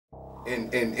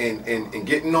and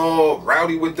getting all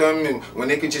rowdy with them, and when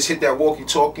they could just hit that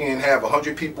walkie-talkie and have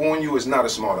 100 people on you is not a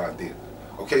smart idea.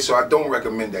 Okay, so I don't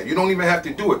recommend that. You don't even have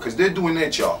to do it because they're doing their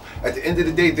job. At the end of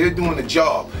the day, they're doing the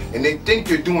job, and they think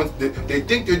they're doing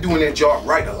their job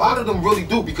right. A lot of them really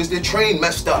do because they're trained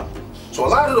messed up. So a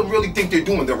lot of them really think they're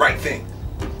doing the right thing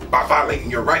by violating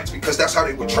your rights because that's how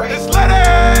they were trained. It's lit.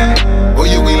 Oh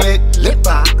yeah, we lit.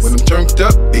 LitBox. When I'm turned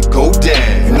up, it go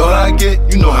down. You know how I get,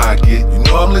 you know how I get. You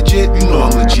know I'm legit, you know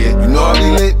I'm legit. You know I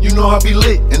be lit, you know I be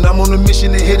lit. And I'm on a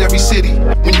mission to hit every city.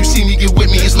 When you see me, get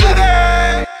with me, it's lit.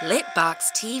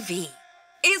 LitBoxTV.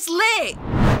 It's lit.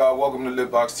 Welcome to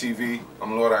LitBoxTV.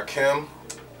 I'm Lordikim.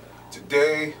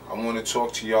 Today, I want to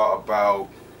talk to y'all about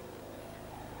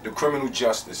the criminal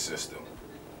justice system.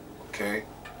 Okay?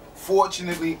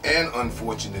 Fortunately and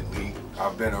unfortunately,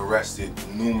 I've been arrested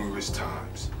numerous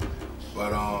times.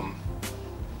 But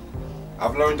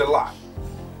I've learned a lot,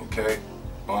 okay,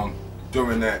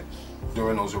 during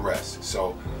those arrests.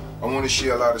 So I want to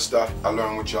share a lot of stuff I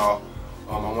learned with y'all.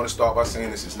 I want to start by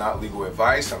saying this is not legal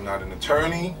advice. I'm not an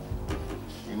attorney.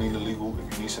 If you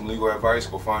need some legal advice,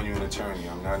 go find you an attorney.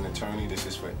 I'm not an attorney. This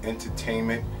is for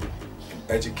entertainment and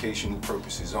educational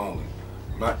purposes only.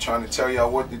 I'm not trying to tell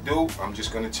y'all what to do. I'm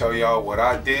just going to tell y'all what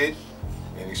I did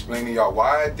and explain to y'all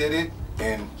why I did it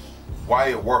and why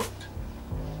it worked.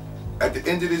 At the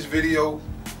end of this video,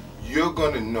 you're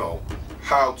going to know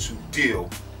how to deal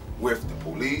with the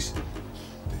police,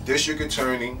 the district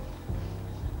attorney,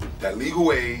 that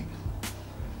legal aid,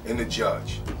 and the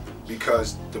judge.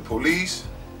 Because the police,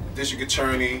 the district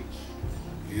attorney,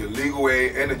 the legal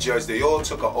aid, and the judge, they all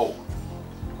took an oath.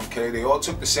 Okay, they all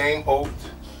took the same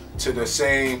oath to the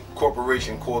same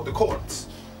corporation called the courts.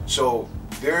 So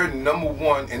they're number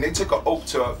one, and they took an oath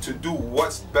to do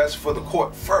what's best for the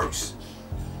court first.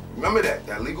 Remember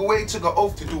that legal aid took an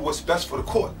oath to do what's best for the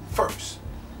court first.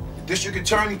 The district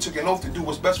attorney took an oath to do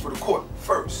what's best for the court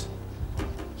first.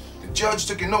 The judge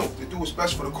took an oath to do what's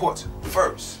best for the courts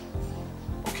first.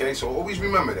 Okay, so always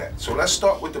remember that. So let's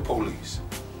start with the police.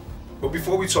 But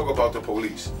before we talk about the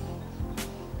police,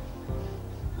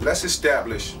 let's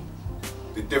establish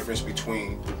the difference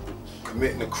between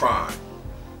committing a crime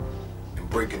and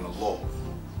breaking the law.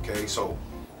 Okay, so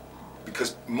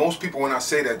because most people, when I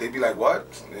say that, they be like, what?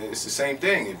 It's the same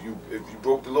thing. If you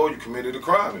broke the law, you committed a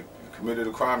crime. If you committed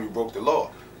a crime, you broke the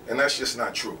law. And that's just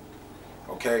not true.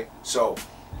 Okay? So,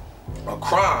 a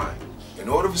crime, in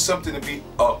order for something to be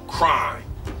a crime,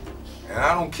 and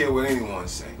I don't care what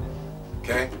anyone's saying,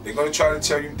 okay? They're going to try to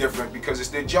tell you different because it's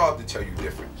their job to tell you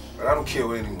different. But I don't care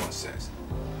what anyone says.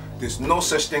 There's no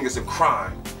such thing as a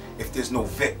crime if there's no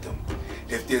victim.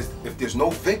 If there's no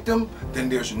victim, then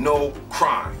there's no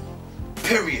crime.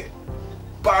 Period.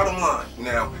 Bottom line.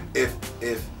 Now, if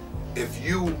there's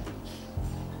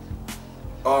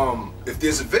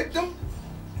a victim,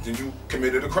 then you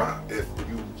committed a crime. If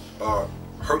you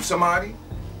hurt somebody,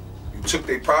 you took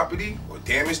their property or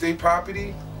damaged their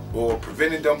property or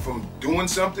prevented them from doing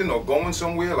something or going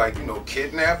somewhere, like, you know,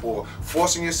 kidnap or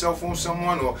forcing yourself on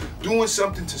someone or doing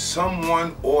something to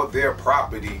someone or their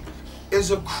property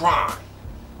is a crime.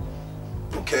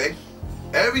 Okay?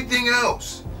 Everything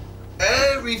else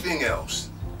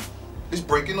is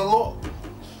breaking the law.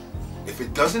 If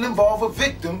it doesn't involve a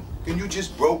victim, then you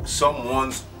just broke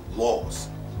someone's laws.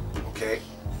 Okay?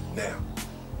 Now,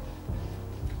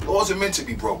 laws are meant to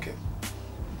be broken.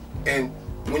 And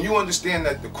when you understand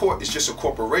that the court is just a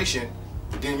corporation,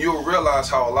 then you'll realize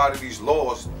how a lot of these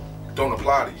laws don't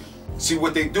apply to you. See,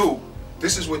 what they do,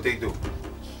 this is what they do.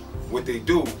 What they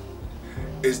do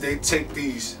is they take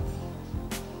these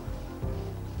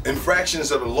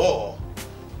infractions of the law,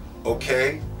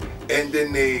 okay, and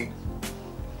then they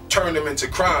turn them into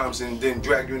crimes and then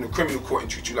drag you into criminal court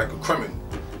and treat you like a criminal.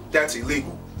 That's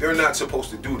illegal. They're not supposed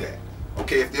to do that.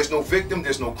 Okay, if there's no victim,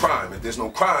 there's no crime. If there's no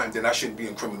crime, then I shouldn't be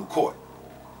in criminal court.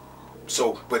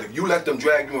 So, but if you let them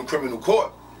drag you in criminal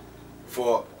court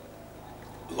for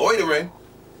loitering,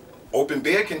 open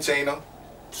beer container,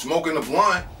 smoking a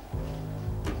blunt,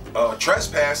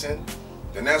 trespassing,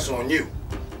 then that's on you.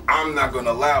 I'm not going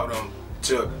to allow them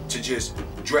to just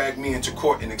drag me into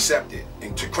court and accept it,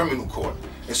 into criminal court.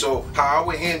 And so how I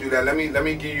would handle that, let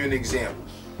me give you an example.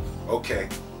 Okay.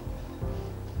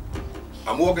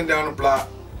 I'm walking down the block,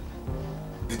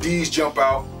 the D's jump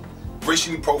out,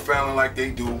 racially profiling like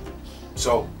they do.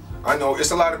 So I know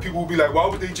it's a lot of people who be like, why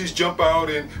would they just jump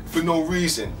out and for no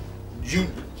reason? You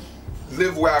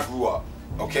live where I grew up,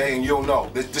 okay, and you'll know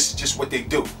this is just what they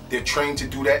do. They're trained to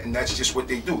do that, and that's just what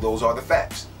they do. Those are the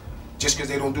facts. Just because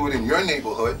they don't do it in your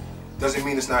neighborhood doesn't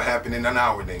mean it's not happening in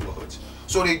our neighborhoods.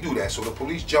 So they do that. So the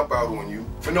police jump out on you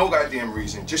for no goddamn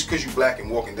reason, just because you black and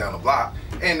walking down the block,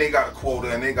 and they got a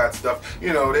quota and they got stuff.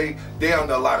 You know, they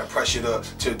under a lot of pressure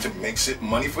to make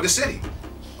money for the city.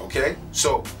 Okay?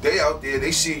 So they out there,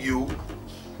 they see you,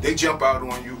 they jump out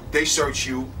on you, they search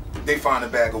you, they find a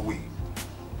bag of weed.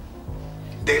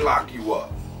 They lock you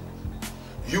up.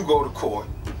 You go to court,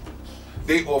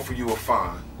 they offer you a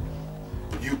fine,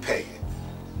 you pay it.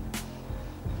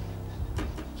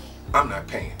 I'm not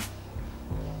paying.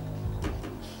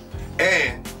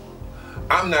 And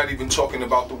I'm not even talking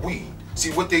about the weed.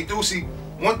 See what they do,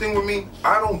 one thing with me,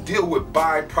 I don't deal with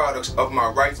byproducts of my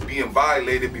rights being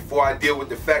violated before I deal with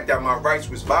the fact that my rights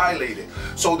was violated.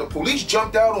 So the police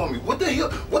jumped out on me. What the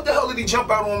hell did he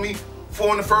jump out on me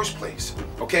for in the first place?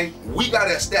 Okay, we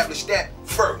gotta establish that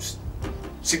first.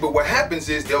 See, but what happens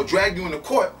is they'll drag you into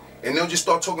court and they'll just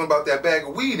start talking about that bag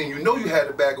of weed, and you know you had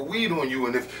a bag of weed on you,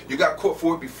 and if you got caught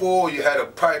for it before, you had a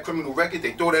prior criminal record,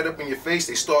 they throw that up in your face,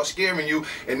 they start scaring you,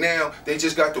 and now they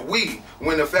just got the weed.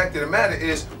 When the fact of the matter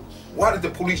is, why did the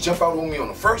police jump out on me in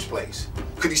the first place?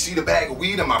 Could he see the bag of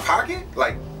weed in my pocket?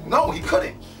 Like, no, he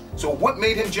couldn't. So what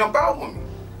made him jump out on me?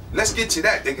 Let's get to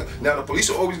that. Now the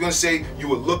police are always gonna say, you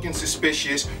were looking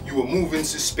suspicious, you were moving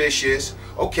suspicious.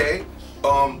 Okay,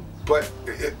 but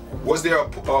was there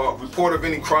a report of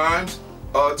any crimes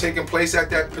taking place at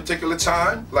that particular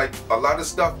time? Like, a lot of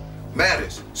stuff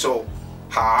matters. So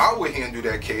how I would handle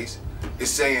that case is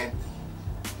saying,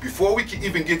 before we can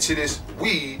even get to this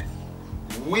weed,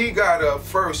 we gotta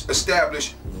first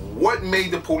establish what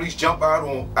made the police jump out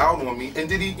on me, and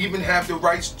did he even have the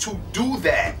rights to do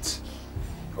that?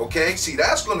 Okay, see,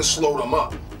 that's gonna slow them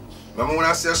up. Remember when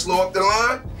I said slow up the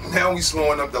line? Now we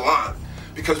slowing up the line.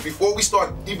 Because before we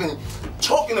start even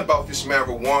talking about this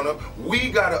marijuana, we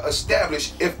gotta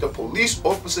establish if the police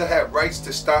officer had rights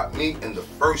to stop me in the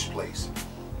first place.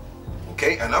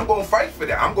 Okay, and I'm gonna fight for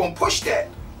that. I'm gonna push that.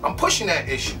 I'm pushing that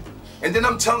issue. And then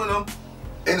I'm telling them,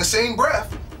 in the same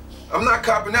breath, I'm not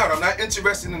copping out. I'm not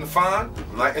interested in the fine.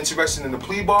 I'm not interested in the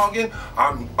plea bargain.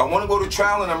 I wanna go to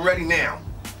trial and I'm ready now.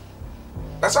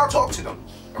 That's how I talk to them.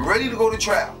 I'm ready to go to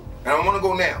trial and I wanna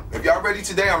go now. If y'all ready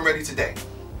today, I'm ready today.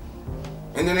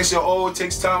 And then they say, oh, it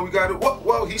takes time, we got it.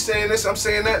 Well, he's saying this, I'm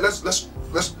saying that.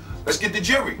 Let's get the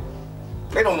jury.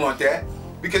 They don't want that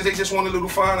because they just want a little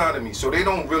fine out of me. So they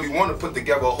don't really want to put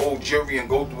together a whole jury and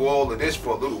go through all of this for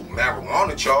a little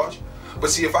marijuana charge. But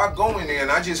see, if I go in there and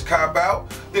I just cop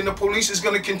out, then the police is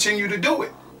going to continue to do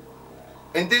it.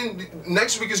 And then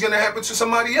next week is going to happen to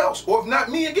somebody else, or if not,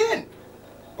 me again.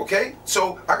 Okay?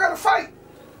 So I got to fight.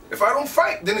 If I don't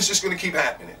fight, then it's just going to keep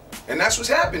happening. And that's what's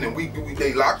happening.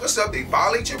 They lock us up, they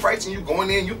violate your rights, and you go in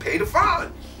there and you pay the fine.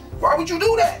 Why would you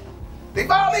do that? They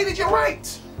violated your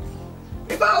rights.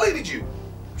 They violated you.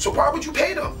 So why would you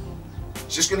pay them?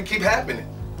 It's just going to keep happening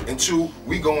until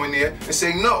we go in there and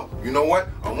say, no, you know what?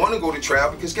 I want to go to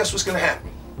trial, because guess what's going to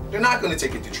happen? They're not going to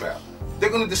take it to trial. They're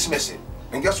going to dismiss it.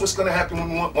 And guess what's going to happen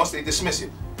once they dismiss it?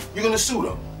 You're going to sue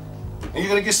them. And you're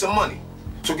going to get some money.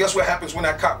 So guess what happens when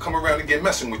that cop come around and get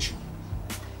messing with you?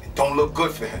 It don't look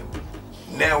good for him.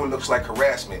 Now it looks like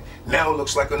harassment. Now it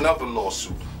looks like another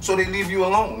lawsuit. So they leave you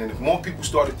alone. And if more people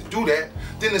started to do that,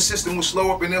 then the system will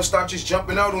slow up and they'll stop just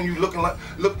jumping out on you looking like,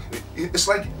 look, it's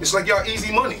like y'all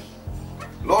easy money.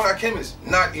 Lordikim is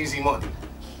not easy money.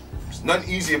 There's nothing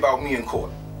easy about me in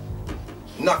court.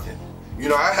 Nothing. You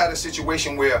know, I had a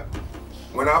situation where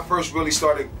when I first really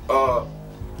started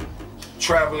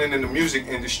traveling in the music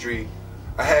industry,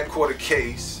 I had caught a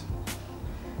case,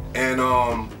 and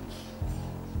I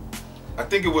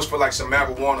think it was for like some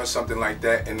marijuana or something like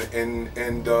that, and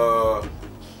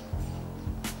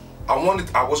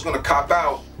I was gonna cop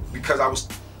out because I was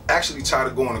actually tired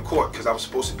of going to court, because I was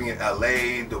supposed to be in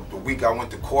LA the week I went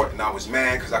to court, and I was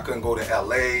mad because I couldn't go to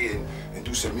LA and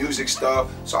do some music stuff.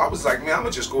 So I was like, man, I'm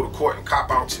gonna just go to court and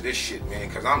cop out to this shit, man,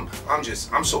 because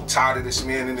I'm so tired of this,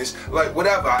 man, and this, like,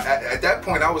 whatever. At that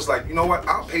point I was like, you know what,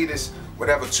 I'll pay this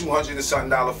whatever $200 and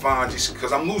something fine, just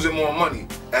because I'm losing more money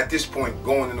at this point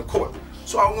going into court.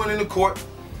 So I went into court,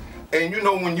 and you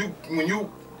know, when you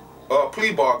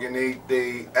plea bargain,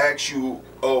 they ask you,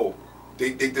 oh,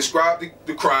 they describe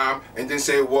the crime and then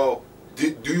say, well,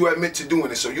 do you admit to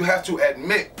doing it? So you have to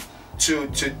admit to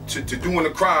doing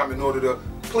the crime in order to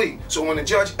plea. So when the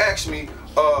judge asked me,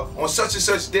 on such and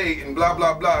such date and blah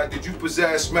blah blah, did you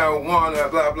possess marijuana,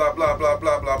 blah blah blah blah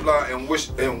blah blah blah, and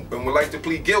would like to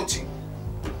plead guilty?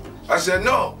 I said,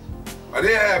 no, I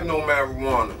didn't have no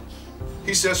marijuana.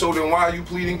 He said, so then why are you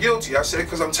pleading guilty? I said,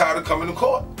 because I'm tired of coming to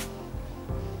court.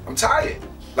 I'm tired.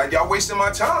 Like, y'all wasting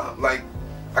my time. Like,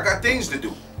 I got things to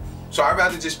do. So I'd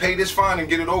rather just pay this fine and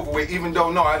get it over with, even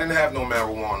though, no, I didn't have no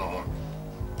marijuana on.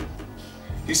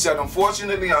 He said,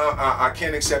 unfortunately, I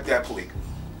can't accept that plea.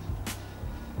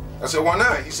 I said, why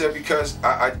not? He said, because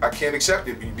I can't accept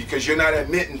it, because you're not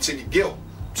admitting to your guilt.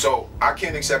 So I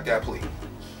can't accept that plea.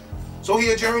 So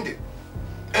he adjourned it.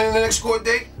 And the next court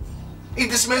date, he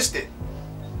dismissed it.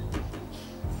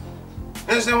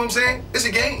 Understand what I'm saying? It's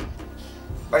a game.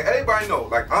 Like, everybody know,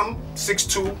 like, I'm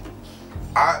 6'2".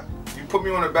 You put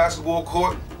me on a basketball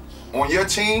court, on your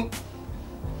team,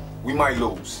 we might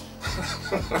lose.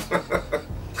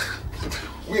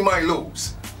 We might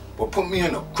lose. But put me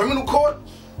in a criminal court,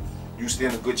 you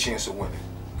stand a good chance of winning.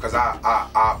 Because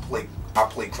I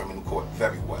play criminal court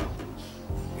very well.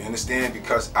 You understand?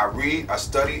 Because I read, I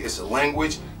study, it's a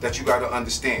language that you gotta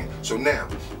understand. So now,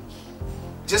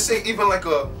 just say even like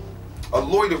a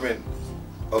loitering,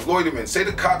 say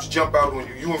the cops jump out on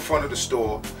you, you in front of the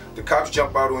store, the cops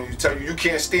jump out on you, tell you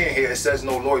can't stand here, it says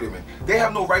no loitering. They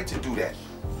have no right to do that.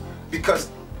 Because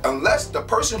unless the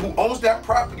person who owns that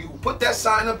property, who put that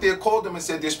sign up there, called them and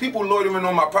said, there's people loitering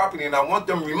on my property and I want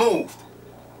them removed,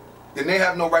 then they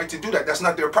have no right to do that. That's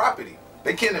not their property.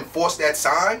 They can't enforce that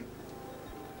sign.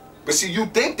 But see, you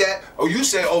think that, or you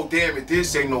say, oh damn, it did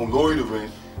say no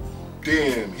loitering.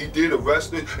 Damn, he did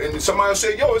arrest it. And somebody will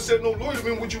say, yo, it said no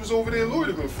loitering, what you was over there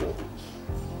loitering for?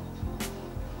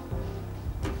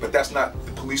 But that's not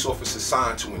the police officer's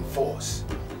sign to enforce.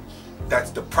 That's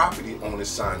the property owner's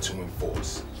sign to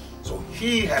enforce. So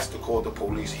he has to call the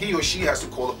police, he or she has to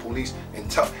call the police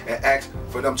and ask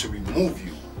for them to remove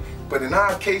you. But in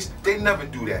our case, they never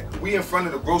do that. We in front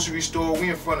of the grocery store, we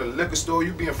in front of the liquor store,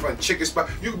 you be in front of chicken spot,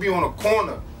 you could be on a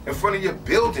corner in front of your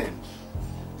building.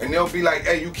 And they'll be like,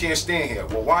 hey, you can't stand here.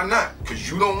 Well, why not? Because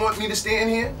you don't want me to stand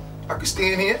here? I can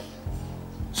stand here.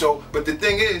 So, but the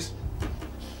thing is,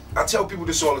 I tell people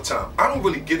this all the time. I don't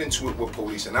really get into it with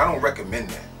police, and I don't recommend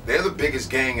that. They're the biggest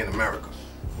gang in America,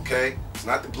 okay? It's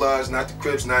not the Bloods, not the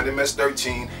Crips, not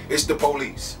MS-13. It's the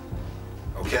police,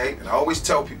 okay? And I always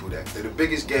tell people that. They're the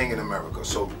biggest gang in America.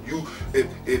 So you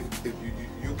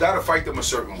gotta fight them a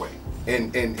certain way.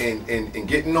 And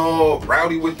getting all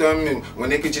rowdy with them, and when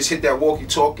they could just hit that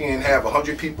walkie-talkie and have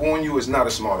 100 people on you is not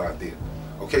a smart idea.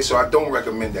 Okay, so I don't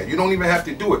recommend that. You don't even have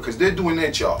to do it because they're doing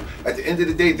their job. At the end of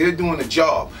the day, they're doing a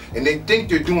job, and they think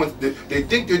they're doing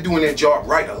their job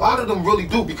right. A lot of them really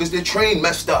do because they're trained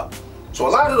messed up. So a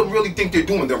lot of them really think they're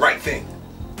doing the right thing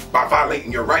by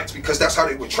violating your rights because that's how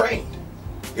they were trained.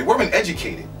 They weren't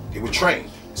educated. They were trained.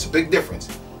 It's a big difference.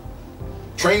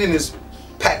 Training is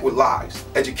packed with lies.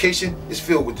 Education is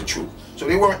filled with the truth. So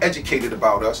they weren't educated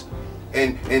about us,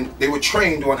 and they were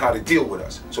trained on how to deal with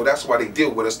us. So that's why they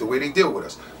deal with us the way they deal with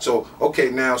us. So,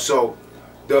 okay, now, so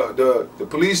the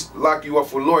police lock you up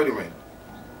for loitering.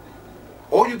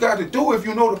 All you got to do, if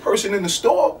you know the person in the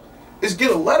store, is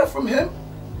get a letter from him,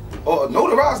 or a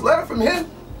notarized letter from him,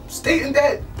 stating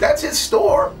that that's his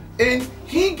store, and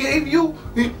he gave you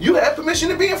had permission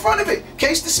to be in front of it.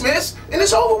 Case dismissed, and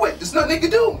it's over with. There's nothing they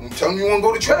can do. You tell them you want to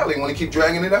go to trial. They want to keep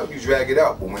dragging it out, you drag it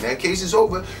out. But when that case is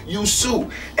over, you sue.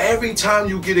 Every time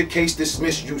you get a case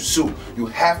dismissed, you sue. You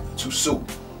have to sue.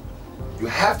 You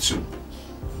have to.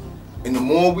 And the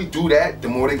more we do that, the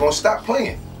more they're going to stop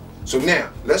playing. So now,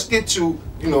 let's get to,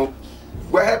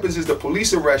 what happens is the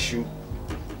police arrest you,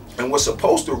 and what's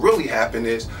supposed to really happen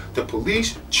is the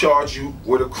police charge you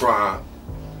with a crime,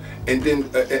 and then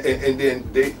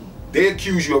they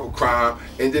accuse you of a crime,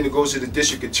 and then it goes to the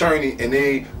district attorney, and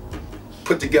they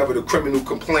put together the criminal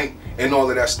complaint and all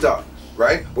of that stuff,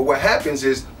 right? But what happens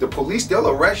is the police, they'll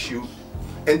arrest you,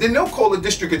 and then they'll call the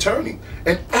district attorney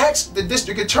and ask the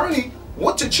district attorney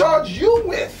what to charge you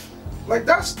with. Like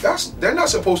they're not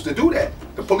supposed to do that.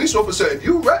 The police officer, if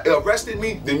you arrested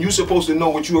me, then you're supposed to know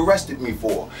what you arrested me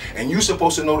for. And you're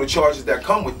supposed to know the charges that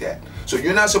come with that. So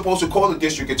you're not supposed to call the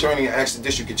district attorney and ask the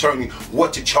district attorney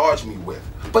what to charge me with.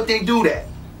 But they do that.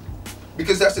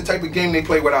 Because that's the type of game they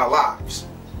play with our lives.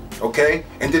 Okay?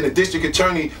 And then the district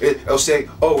attorney will say,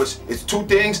 oh, it's 2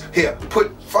 things? Here,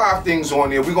 put 5 things on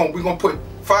there. We're gonna put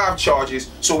 5 charges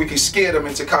so we can scare them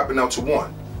into copping out to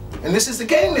 1. And this is the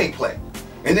game they play.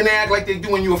 And then they act like they're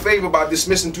doing you a favor by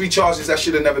dismissing 3 charges that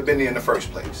should have never been there in the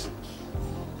first place.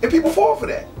 And people fall for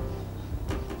that.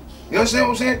 You understand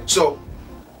what I'm saying? So,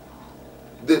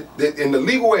 in the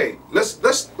legal aid, let's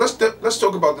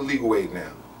talk about the legal aid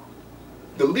now.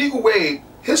 The legal aid,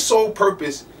 his sole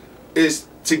purpose is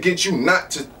to get you not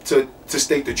to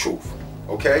state the truth.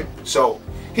 Okay? So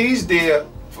he's there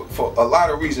for a lot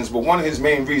of reasons, but one of his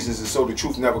main reasons is so the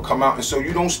truth never come out, and so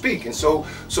you don't speak, and so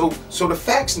the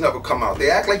facts never come out. They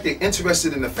act like they're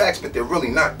interested in the facts, but they're really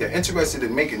not. They're interested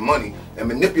in making money and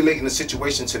manipulating the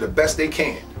situation to the best they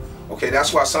can. Okay,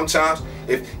 that's why sometimes,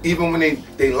 even when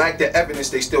they lack the evidence,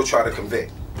 they still try to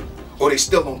convict, or they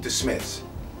still don't dismiss,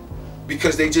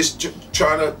 because they just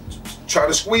try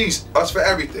to squeeze us for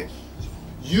everything.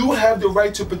 You have the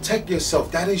right to protect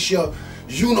yourself. That is your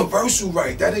universal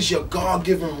right. That is your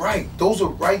God-given right. Those are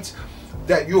rights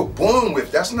that you're born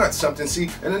with. That's not something. See,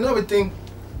 and another thing,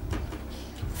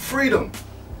 freedom.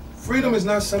 Freedom is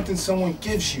not something someone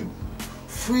gives you.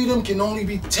 Freedom can only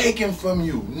be taken from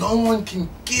you. No one can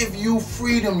give you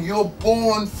freedom. You're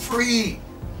born free.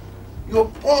 You're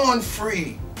born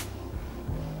free.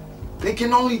 They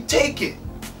can only take it.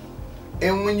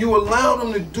 And when you allow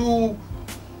them to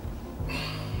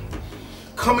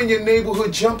come in your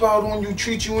neighborhood, jump out on you,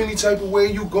 treat you any type of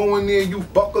way, you go in there, you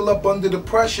buckle up under the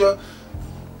pressure,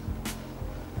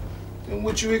 then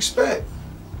what you expect?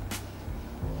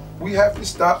 We have to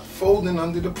stop folding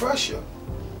under the pressure.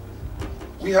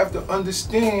 We have to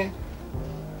understand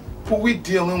who we're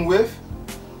dealing with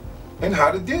and how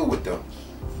to deal with them.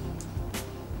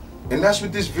 And that's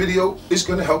what this video is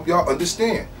going to help y'all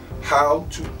understand, how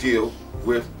to deal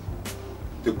with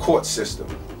the court system.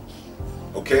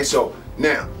 Okay, so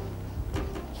now,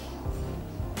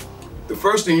 the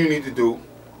first thing you need to do,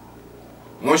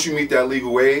 once you meet that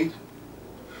legal aid,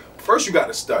 first you got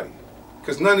to study.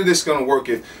 Because none of this is going to work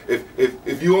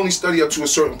if you only study up to a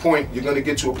certain point. You're going to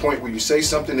get to a point where you say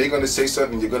something, they're going to say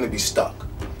something, you're going to be stuck.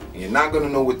 And you're not going to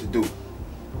know what to do.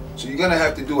 So you're going to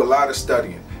have to do a lot of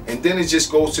studying. And then it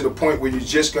just goes to the point where you're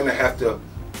just going to have to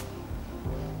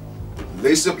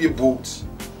lace up your boots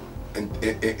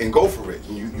and go for it.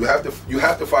 And you have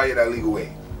to fire that legal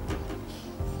aid.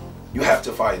 You have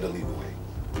to fire the legal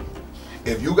aid.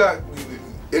 If you got,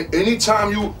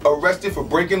 anytime you arrested for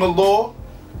breaking the law,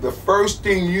 the first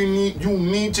thing you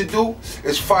need to do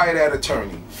is fire that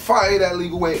attorney. Fire that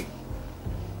legal aid.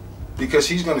 Because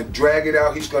he's gonna drag it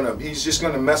out, he's just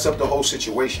gonna mess up the whole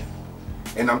situation.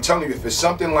 And I'm telling you, if it's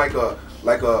something like a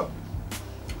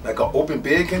open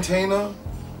bid container,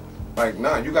 like,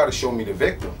 nah, you gotta show me the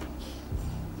victim.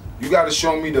 You gotta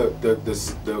show me the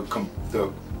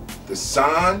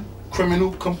signed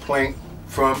criminal complaint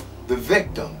from the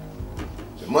victim.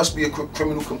 It must be a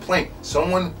criminal complaint.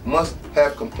 Someone must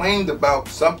have complained about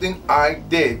something I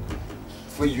did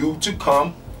for you to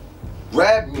come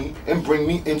grab me and bring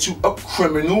me into a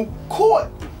criminal court.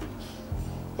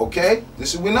 Okay?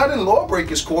 We're not in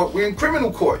lawbreakers court, we're in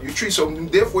criminal court.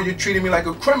 Therefore you're treating me like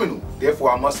a criminal.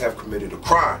 Therefore I must have committed a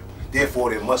crime.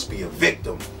 Therefore there must be a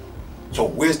victim. So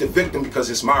where's the victim? Because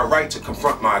it's my right to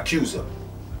confront my accuser.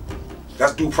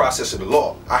 That's due process of the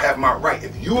law. I have my right.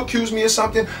 If you accuse me of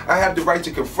something, I have the right to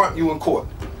confront you in court.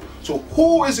 So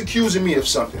who is accusing me of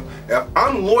something? If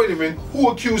I'm loitering, who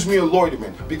accused me of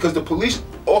loitering? Because the police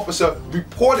officer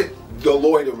reported the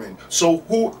loitering. So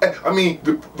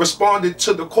responded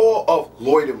to the call of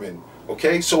loitering.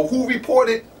 Okay, so who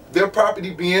reported their property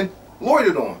being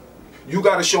loitered on? You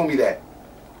got to show me that.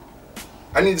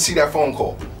 I need to see that phone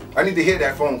call. I need to hear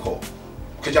that phone call.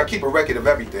 Because y'all keep a record of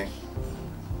everything.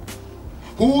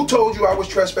 Who told you I was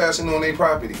trespassing on their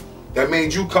property? That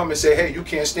made you come and say, hey, you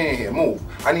can't stand here, move.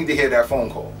 I need to hear that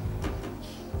phone call.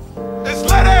 It's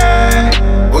lit!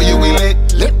 Oh yeah, we lit.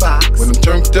 LitBox. When I'm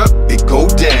turned up, it go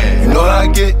down. You know how I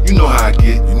get, you know how I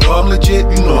get. You know I'm legit,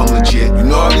 you know I'm legit. You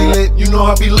know I be lit, you know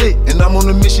I be lit. And I'm on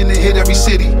a mission to hit every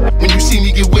city. When you see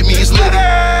me get with me, it's lit.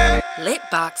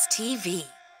 LitBoxTV.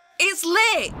 It's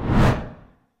lit.